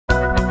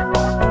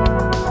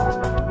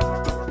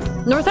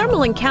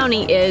Northumberland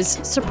County is,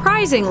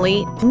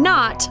 surprisingly,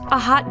 not a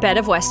hotbed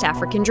of West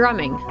African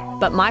drumming.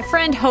 But my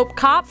friend Hope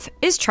Kopf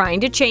is trying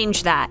to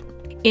change that.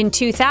 In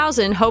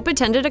 2000, Hope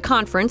attended a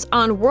conference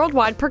on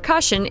worldwide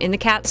percussion in the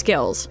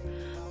Catskills.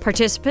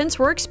 Participants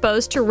were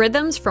exposed to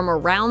rhythms from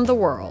around the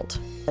world.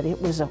 It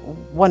was a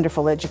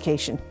wonderful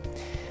education.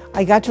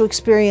 I got to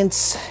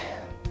experience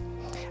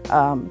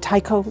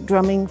taiko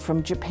drumming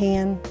from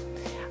Japan,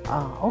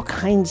 all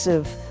kinds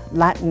of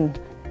Latin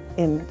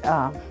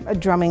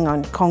drumming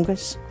on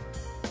congas,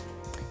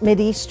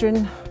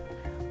 Mid-Eastern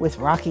with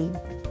Rocky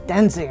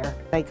Danzer.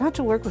 I got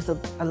to work with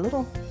a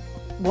little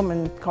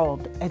woman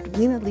called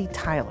Edwina Lee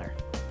Tyler,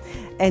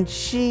 and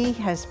she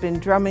has been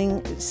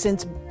drumming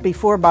since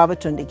before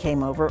Babatunde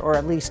came over, or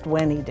at least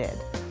when he did,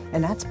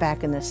 and that's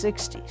back in the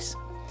 60s.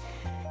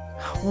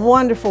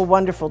 Wonderful,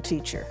 wonderful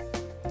teacher.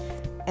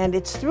 And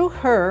it's through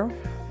her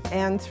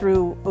and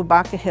through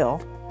Ubaka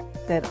Hill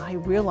that I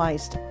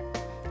realized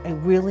I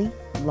really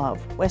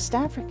love West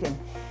African,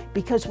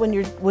 because when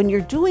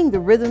you're doing the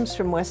rhythms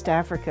from West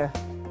Africa,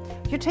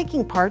 you're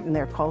taking part in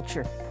their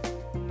culture.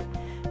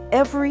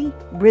 Every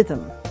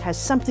rhythm has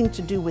something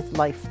to do with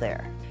life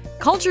there.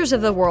 Cultures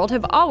of the world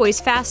have always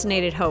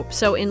fascinated Hope,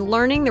 so in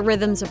learning the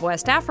rhythms of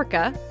West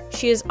Africa,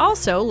 she is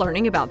also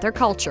learning about their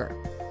culture.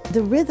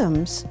 The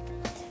rhythms,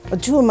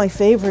 two of my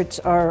favorites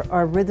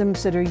are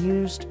rhythms that are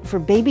used for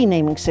baby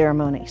naming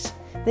ceremonies.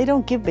 They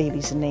don't give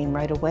babies a name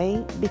right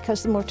away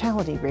because the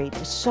mortality rate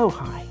is so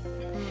high.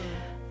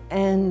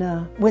 And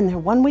when they're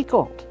 1 week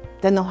old,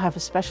 then they'll have a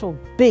special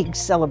big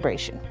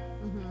celebration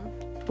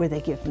where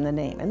they give them the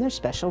name, and there's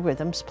special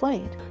rhythms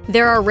played.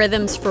 There are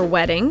rhythms for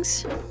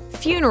weddings,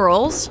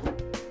 funerals,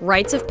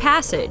 rites of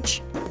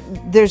passage.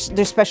 There's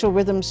special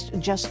rhythms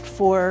just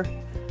for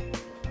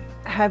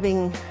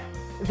having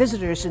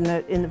visitors in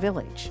the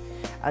village.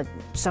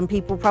 Some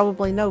people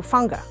probably know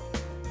Fanga.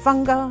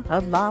 Fanga,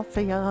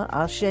 Alafia,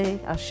 Ashe,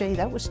 Ashe.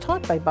 That was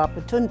taught by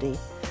Babatunde,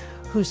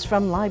 who's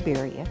from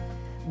Liberia,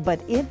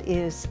 but it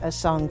is a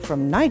song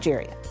from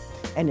Nigeria,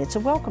 and it's a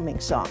welcoming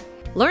song.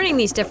 Learning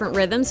these different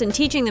rhythms and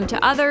teaching them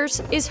to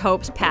others is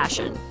Hope's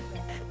passion.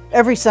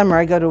 Every summer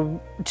I go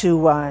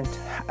to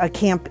a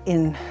camp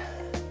in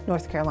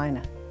North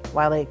Carolina,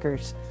 Wild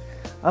Acres,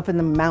 up in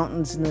the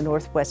mountains in the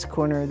northwest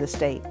corner of the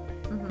state.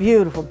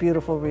 Beautiful,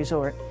 beautiful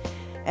resort.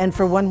 And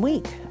for 1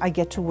 week, I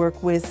get to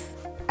work with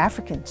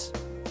Africans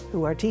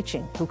who are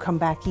teaching, who come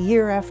back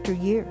year after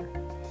year.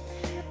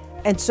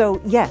 And so,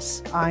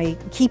 yes, I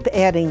keep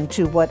adding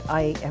to what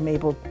I am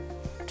able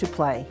to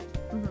play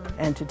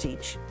and to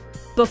teach.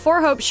 Before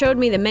Hope showed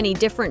me the many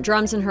different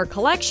drums in her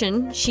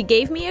collection, she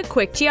gave me a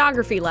quick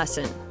geography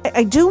lesson.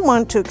 I do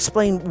want to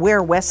explain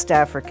where West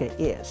Africa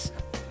is.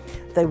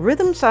 The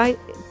rhythms I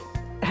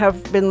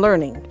have been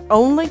learning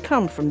only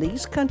come from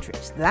these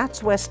countries.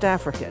 That's West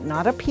Africa,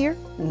 not up here,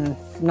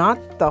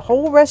 not the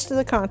whole rest of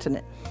the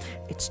continent.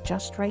 It's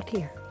just right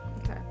here.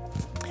 Okay.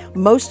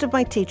 Most of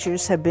my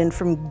teachers have been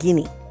from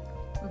Guinea,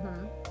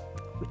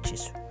 which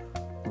is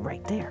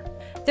right there.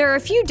 There are a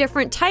few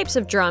different types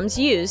of drums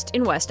used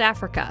in West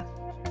Africa.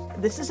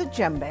 This is a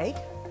djembe.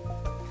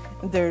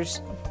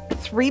 There's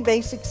 3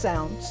 basic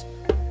sounds.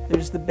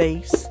 There's the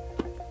bass,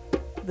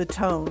 the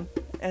tone,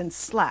 and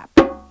slap.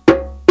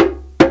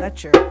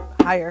 That's your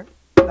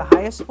the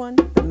highest one,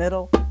 the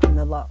middle, and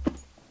the low.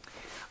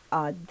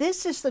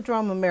 This is the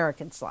drum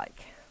Americans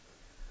like.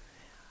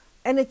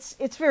 And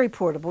it's very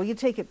portable. You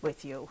take it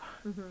with you.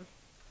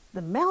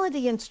 The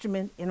melody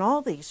instrument in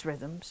all these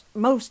rhythms,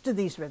 most of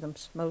these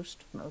rhythms,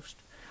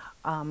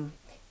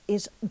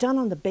 is done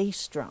on the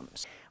bass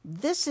drums.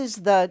 This is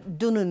the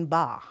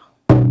dununba,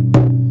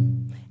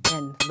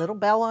 and little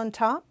bell on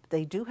top.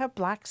 They do have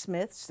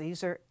blacksmiths.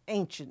 These are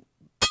ancient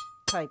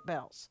type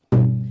bells.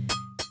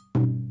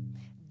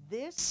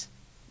 This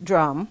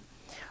drum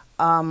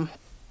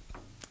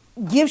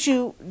gives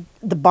you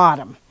the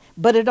bottom,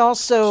 but it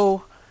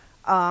also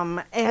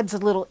adds a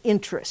little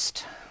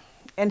interest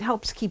and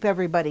helps keep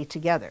everybody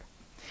together.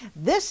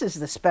 This is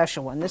the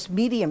special one, this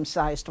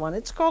medium-sized one.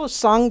 It's called a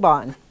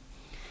songban.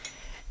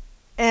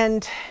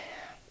 And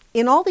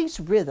in all these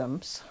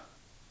rhythms,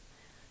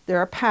 there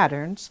are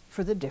patterns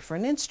for the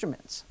different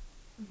instruments.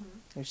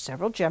 There's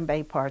several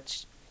djembe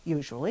parts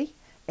usually,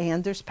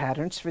 and there's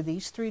patterns for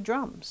these 3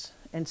 drums,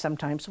 and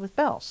sometimes with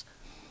bells.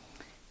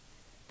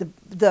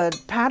 The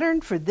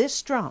pattern for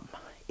this drum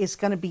is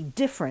going to be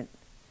different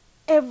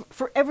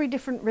for every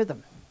different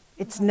rhythm.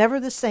 It's never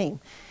the same.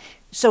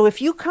 So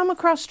if you come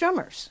across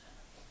drummers,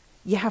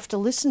 you have to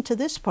listen to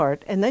this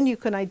part, and then you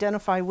can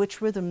identify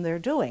which rhythm they're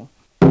doing.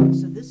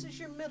 So this is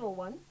your middle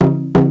one,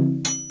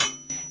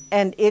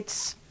 and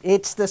it's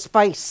the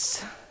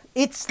spice,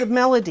 it's the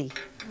melody.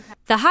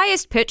 The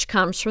highest pitch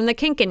comes from the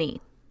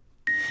kinkani.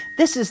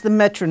 This is the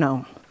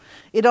metronome.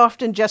 It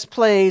often just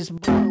plays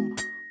boom.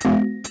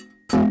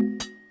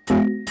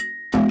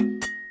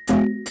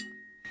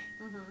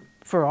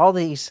 For all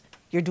these,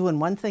 you're doing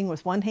one thing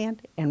with one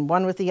hand and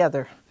one with the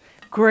other.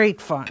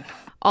 Great fun.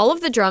 All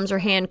of the drums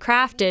are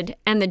handcrafted,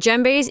 and the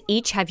djembes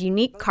each have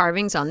unique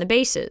carvings on the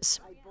bases.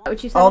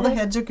 All the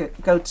heads are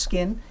goat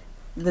skin,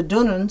 The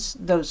dununs,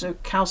 those are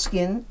cow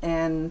skin,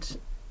 and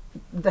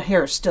the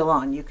hair is still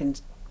on. You can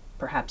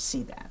perhaps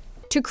see that.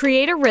 To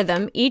create a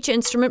rhythm, each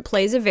instrument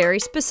plays a very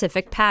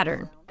specific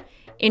pattern.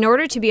 In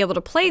order to be able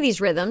to play these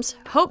rhythms,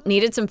 Hope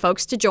needed some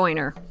folks to join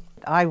her.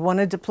 I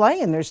wanted to play,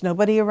 and there's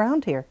nobody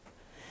around here.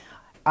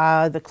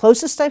 The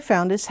closest I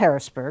found is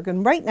Harrisburg,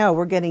 and right now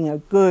we're getting a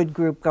good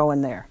group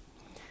going there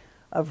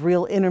of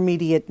real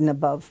intermediate and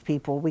above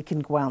people. We can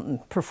go out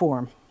and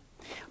perform.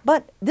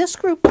 But this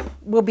group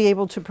will be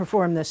able to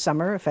perform this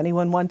summer if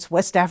anyone wants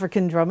West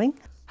African drumming.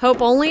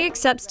 Hope only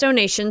accepts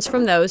donations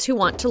from those who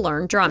want to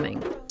learn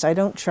drumming. I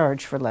don't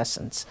charge for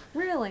lessons.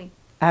 Really?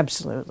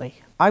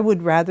 Absolutely. I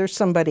would rather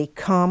somebody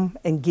come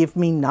and give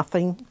me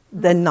nothing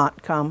than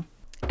not come.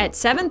 At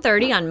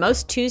 7:30 on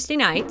most Tuesday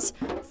nights,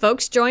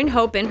 folks join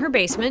Hope in her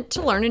basement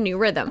to learn a new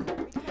rhythm.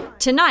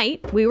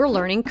 Tonight, we were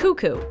learning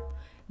cuckoo.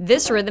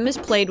 This rhythm is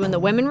played when the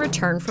women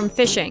return from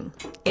fishing.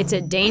 It's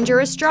a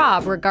dangerous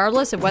job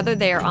regardless of whether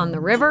they are on the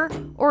river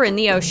or in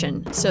the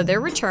ocean, so their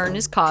return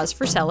is cause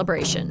for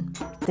celebration.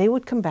 They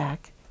would come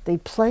back,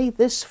 they'd play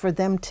this for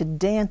them to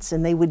dance,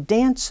 and they would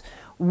dance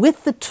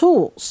with the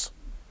tools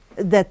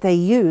that they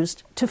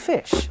used to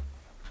fish,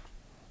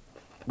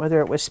 whether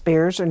it was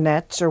spears or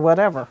nets or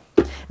whatever.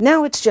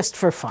 Now it's just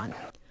for fun.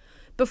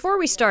 Before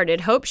we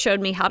started, Hope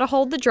showed me how to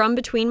hold the drum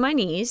between my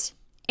knees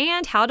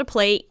and how to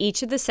play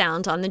each of the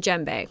sounds on the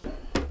djembe.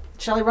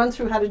 Shall I run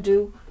through how to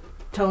do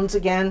tones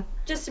again?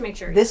 Just to make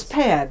sure. This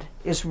pad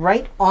is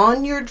right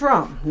on your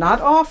drum,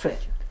 not off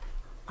it.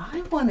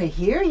 I want to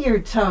hear your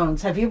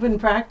tones. Have you been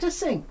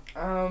practicing?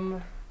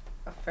 A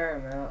fair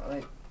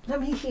amount.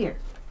 Let me hear.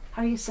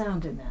 How are you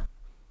sounding now?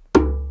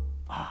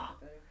 Oh,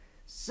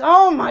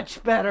 so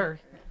much better.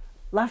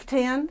 Left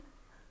hand.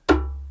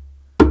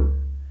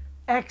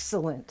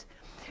 Excellent.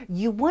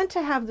 You want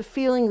to have the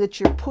feeling that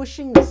you're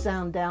pushing the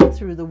sound down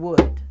through the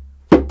wood.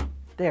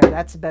 There,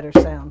 that's a better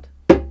sound.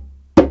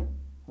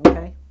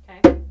 Okay?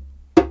 Okay.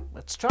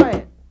 Let's try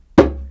it.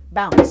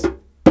 Bounce.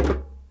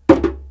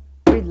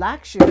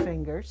 Relax your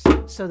fingers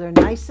so they're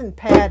nice and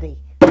paddy.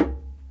 I'm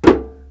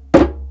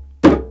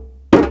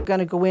going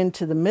to go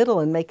into the middle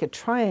and make a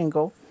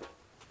triangle,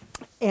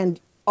 and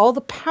all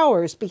the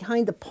power is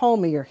behind the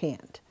palm of your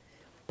hand,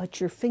 but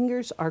your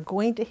fingers are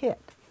going to hit.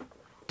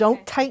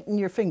 Don't tighten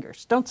your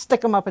fingers. Don't stick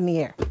them up in the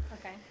air.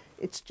 Okay.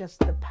 It's just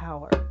the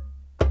power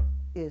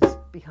is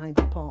behind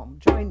the palm.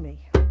 Join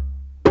me,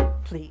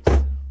 please.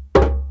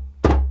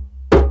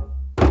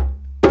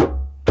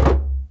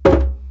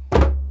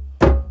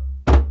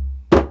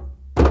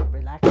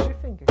 Relax your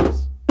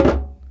fingers.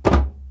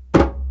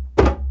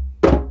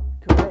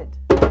 Good.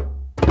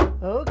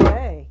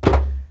 Okay.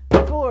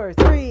 4,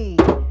 3,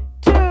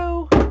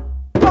 2,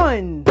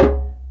 1.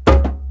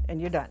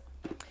 And you're done.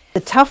 The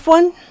tough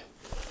one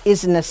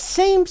is in the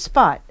same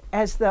spot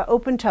as the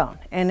open tone,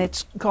 and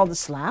it's called the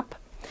slap,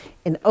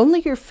 and only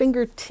your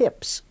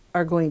fingertips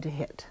are going to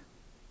hit.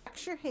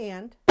 Relax your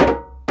hand.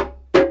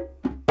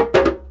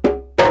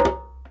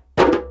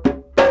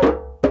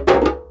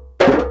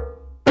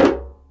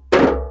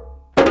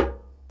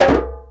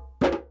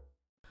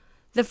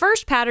 The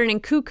first pattern in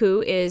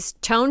cuckoo is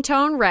tone,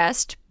 tone,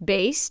 rest,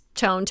 bass,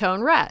 tone,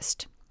 tone,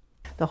 rest.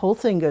 The whole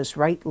thing goes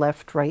right,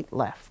 left, right,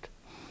 left.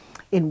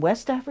 In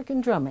West African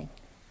drumming,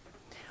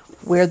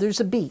 where there's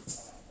a beat,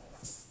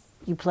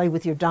 you play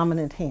with your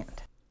dominant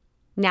hand.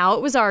 Now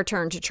it was our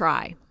turn to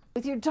try.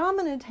 With your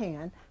dominant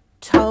hand,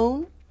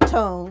 tone,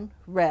 tone,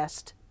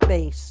 rest,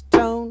 bass,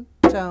 tone,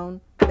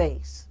 tone,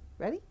 bass.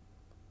 Ready?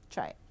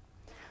 Try it.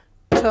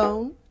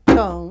 Tone,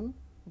 tone,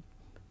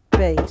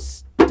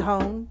 bass,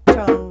 tone,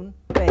 tone,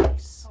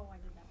 bass. Oh, I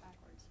did that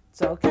backwards.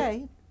 It's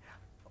okay.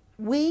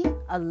 We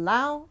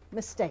allow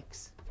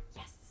mistakes.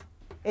 Yes.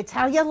 It's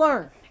how you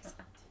learn.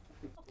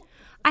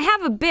 I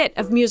have a bit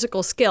of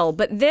musical skill,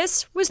 but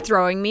this was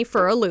throwing me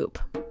for a loop.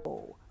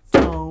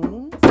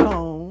 Tone,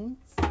 tone,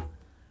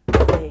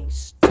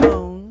 bass,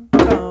 tone,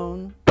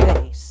 tone,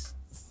 bass.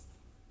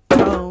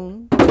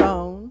 Tone,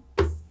 tone,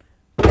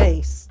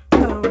 bass,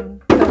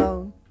 tone,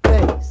 tone,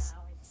 bass.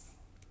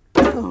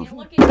 Tone,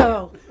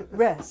 tone,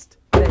 rest,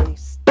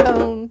 bass,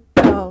 tone,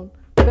 tone,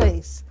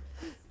 bass.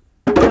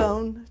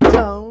 Tone,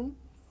 tone,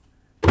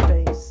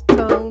 bass,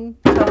 tone,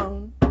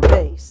 tone,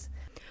 bass.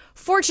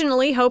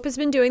 Fortunately, Hope has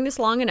been doing this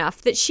long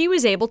enough that she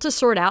was able to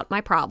sort out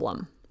my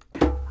problem.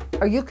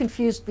 Are you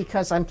confused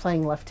because I'm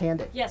playing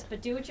left-handed? Yes,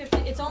 but do what you have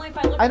to. It's only if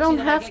I look I don't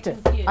have to.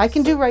 I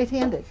can do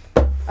right-handed.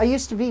 I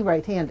used to be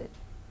right-handed.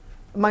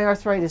 My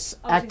arthritis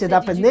acted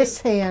up in this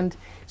hand,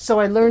 so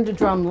I learned to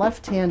drum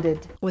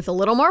left-handed. With a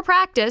little more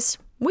practice,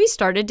 we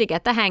started to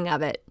get the hang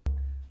of it.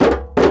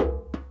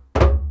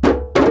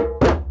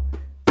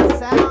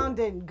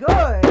 Sounding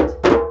good.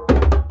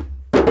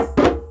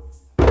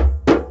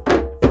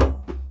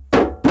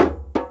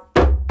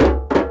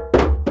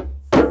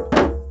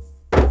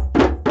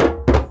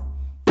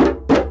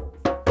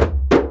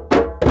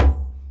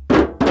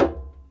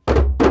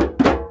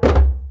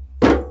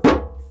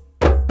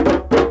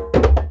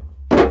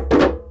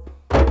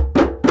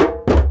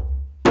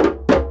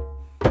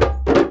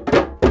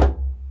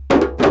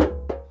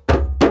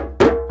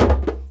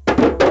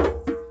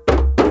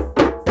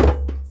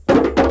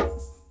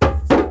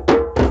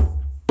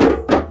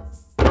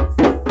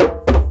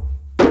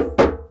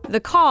 The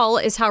call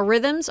is how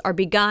rhythms are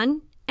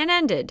begun and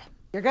ended.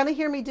 You're going to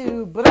hear me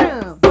do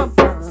ba-dum, bum,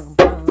 bum,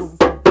 bum, bum,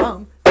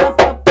 bum, bum,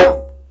 bum,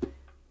 bum,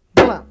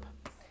 blump.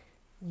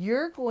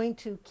 You're going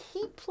to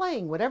keep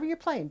playing whatever you're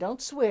playing. Don't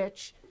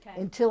switch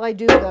until I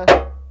do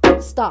the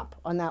stop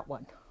on that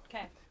one.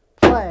 Okay.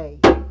 Play.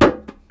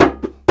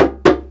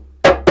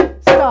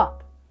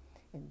 Stop.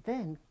 And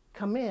then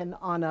come in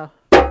on a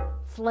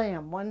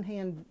flam, one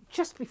hand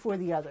just before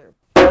the other.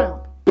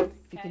 Boom.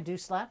 If you can do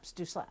slaps,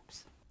 do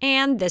slaps.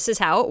 And this is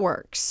how it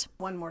works.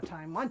 One more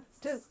time. 1,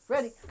 2,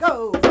 ready,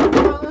 go. Boom,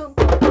 boom, boom,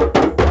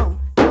 boom.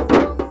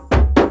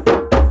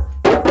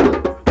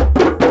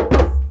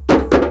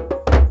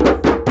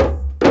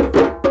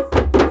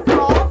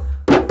 Call.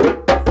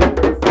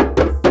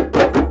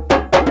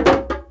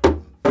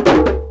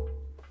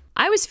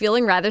 I was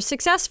feeling rather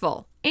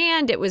successful,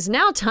 and it was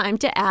now time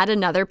to add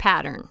another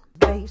pattern.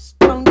 Bass,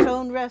 tone,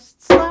 tone,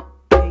 rest, slap.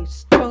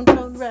 Bass, tone,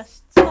 tone,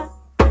 rest, slap.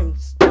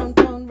 Bass, tone,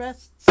 tone,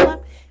 rest,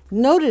 slap.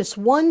 Notice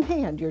one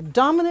hand, your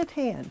dominant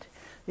hand,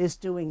 is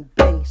doing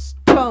bass,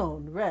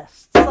 tone,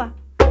 rest, slap.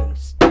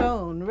 Bass,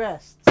 tone,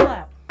 rest,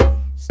 slap.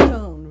 Bass,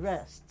 tone,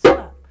 rest,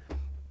 slap.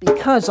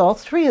 Because all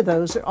three of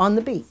those are on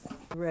the beat.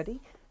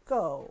 Ready?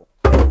 Go.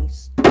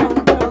 Bass,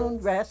 tone, tone,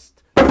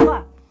 rest,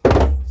 slap.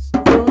 Bass,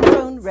 tone,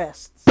 tone,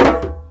 rest,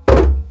 slap.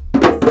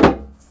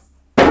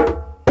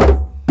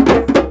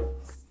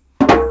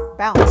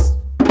 Bounce.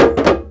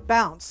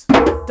 Bounce.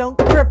 Don't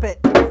grip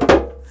it.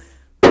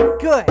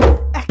 Good.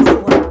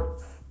 Excellent.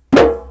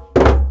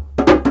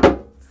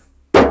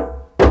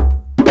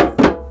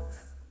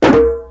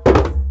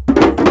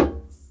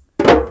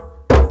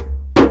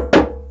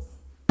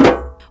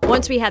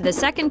 Once we had the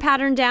second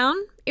pattern down,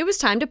 it was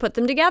time to put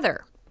them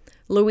together.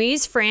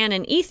 Louise, Fran,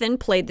 and Ethan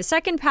played the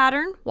second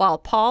pattern, while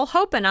Paul,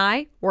 Hope, and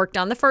I worked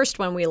on the first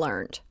one we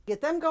learned.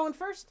 Get them going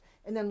first,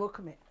 and then we'll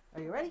come in.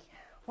 Are you ready?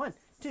 1,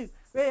 2,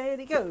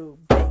 ready, go.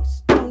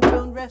 Bass, tone,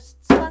 tone,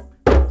 rest, slap.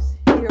 Bass.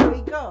 Here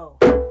we go.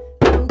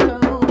 Tone,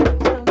 tone,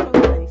 bass, tone, tone,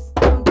 bass.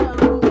 Tone,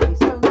 tone, bass,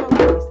 tone, tone,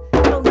 bass.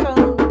 Tone,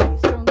 tone,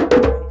 bass, tone, tone, bass.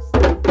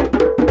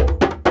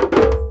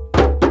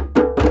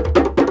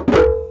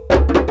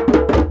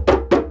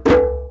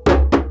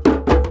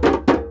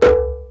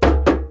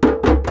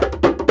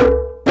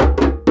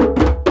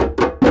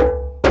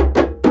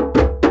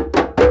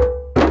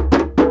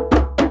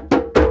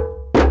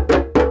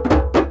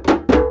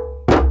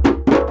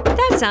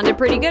 Sounded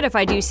pretty good if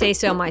I do say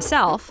so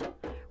myself.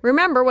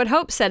 Remember what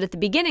Hope said at the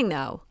beginning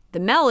though, the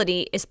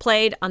melody is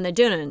played on the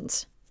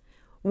dununs.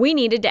 We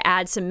needed to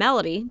add some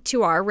melody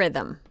to our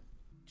rhythm.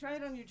 Try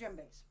it on your drum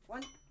bass.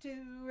 1, 2,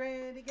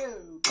 ready, go.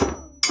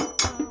 Bum, bum,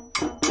 bum,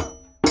 bum,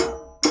 bum,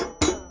 bum.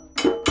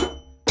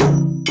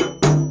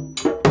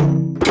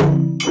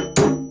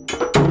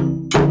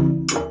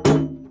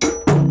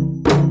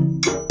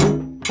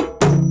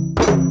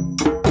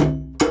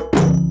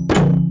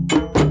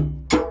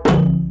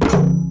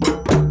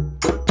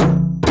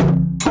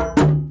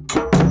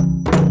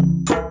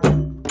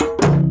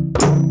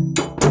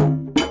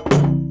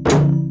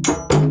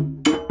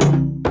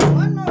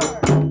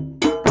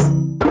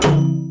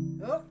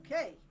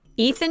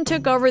 Ethan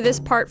took over this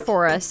part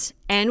for us,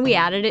 and we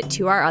added it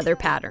to our other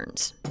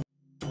patterns.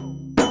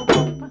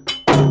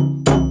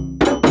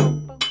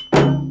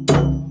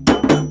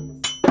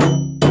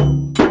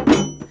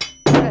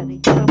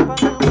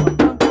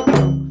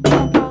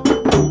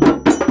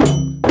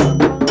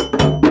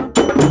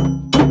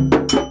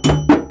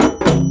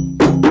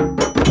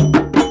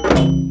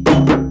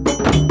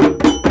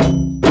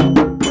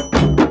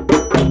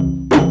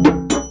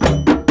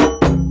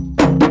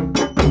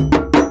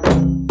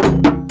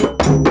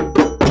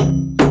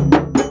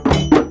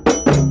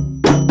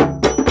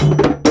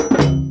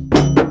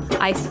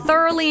 I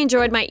thoroughly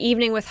enjoyed my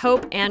evening with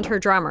Hope and her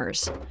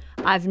drummers.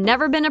 I've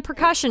never been a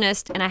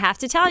percussionist, and I have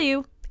to tell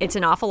you, it's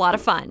an awful lot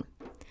of fun.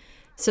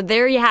 So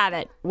there you have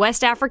it,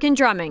 West African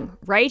drumming,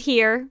 right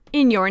here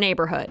in your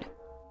neighborhood.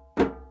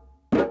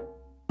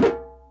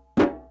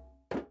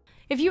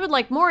 If you would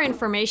like more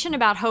information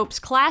about Hope's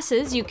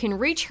classes, you can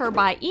reach her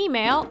by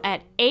email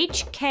at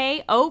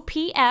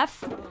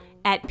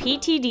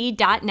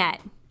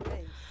hkopf@ptd.net.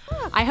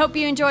 I hope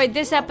you enjoyed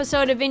this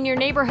episode of In Your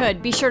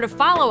Neighborhood. Be sure to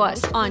follow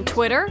us on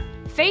Twitter,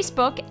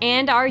 Facebook,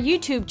 and our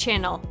YouTube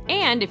channel.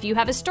 And if you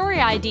have a story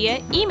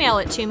idea, email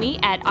it to me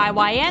at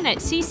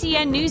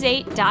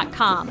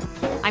iyn@ccnnews8.com.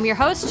 I'm your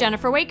host,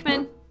 Jennifer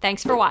Wakeman.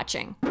 Thanks for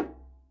watching.